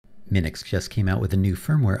MINIX just came out with a new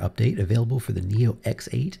firmware update available for the Neo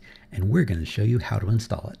X8, and we're going to show you how to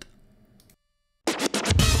install it.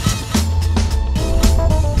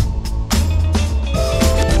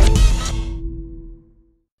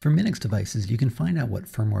 For MINIX devices, you can find out what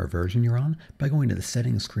firmware version you're on by going to the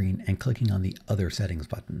settings screen and clicking on the Other Settings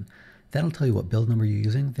button. That'll tell you what build number you're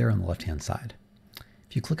using there on the left-hand side.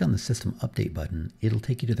 If you click on the System Update button, it'll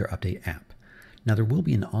take you to their Update app. Now there will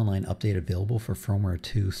be an online update available for Firmware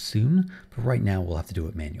 2 soon, but right now we'll have to do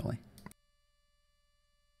it manually.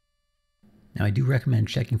 Now I do recommend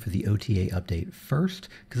checking for the OTA update first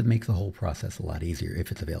because it makes the whole process a lot easier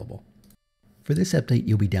if it's available. For this update,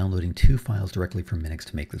 you'll be downloading two files directly from MINIX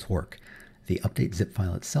to make this work. The update zip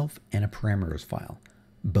file itself and a parameters file.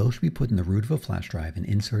 Both should be put in the root of a flash drive and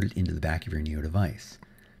inserted into the back of your Neo device.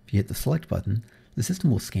 If you hit the select button, the system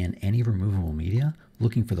will scan any removable media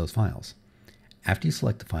looking for those files. After you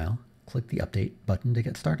select the file, click the Update button to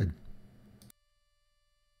get started.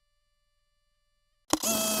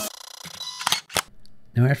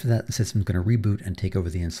 Now after that, the system is going to reboot and take over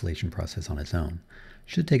the installation process on its own.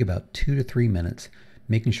 Should take about 2 to 3 minutes,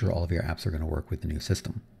 making sure all of your apps are going to work with the new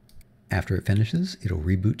system. After it finishes, it'll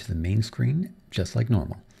reboot to the main screen just like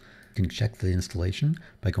normal. You can check the installation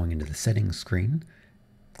by going into the Settings screen,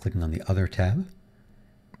 clicking on the Other tab,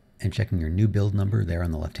 and checking your new build number there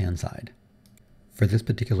on the left-hand side. For this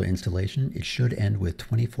particular installation, it should end with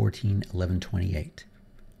 2014-1128.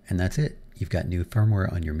 And that's it. You've got new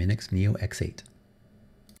firmware on your MINIX Neo X8.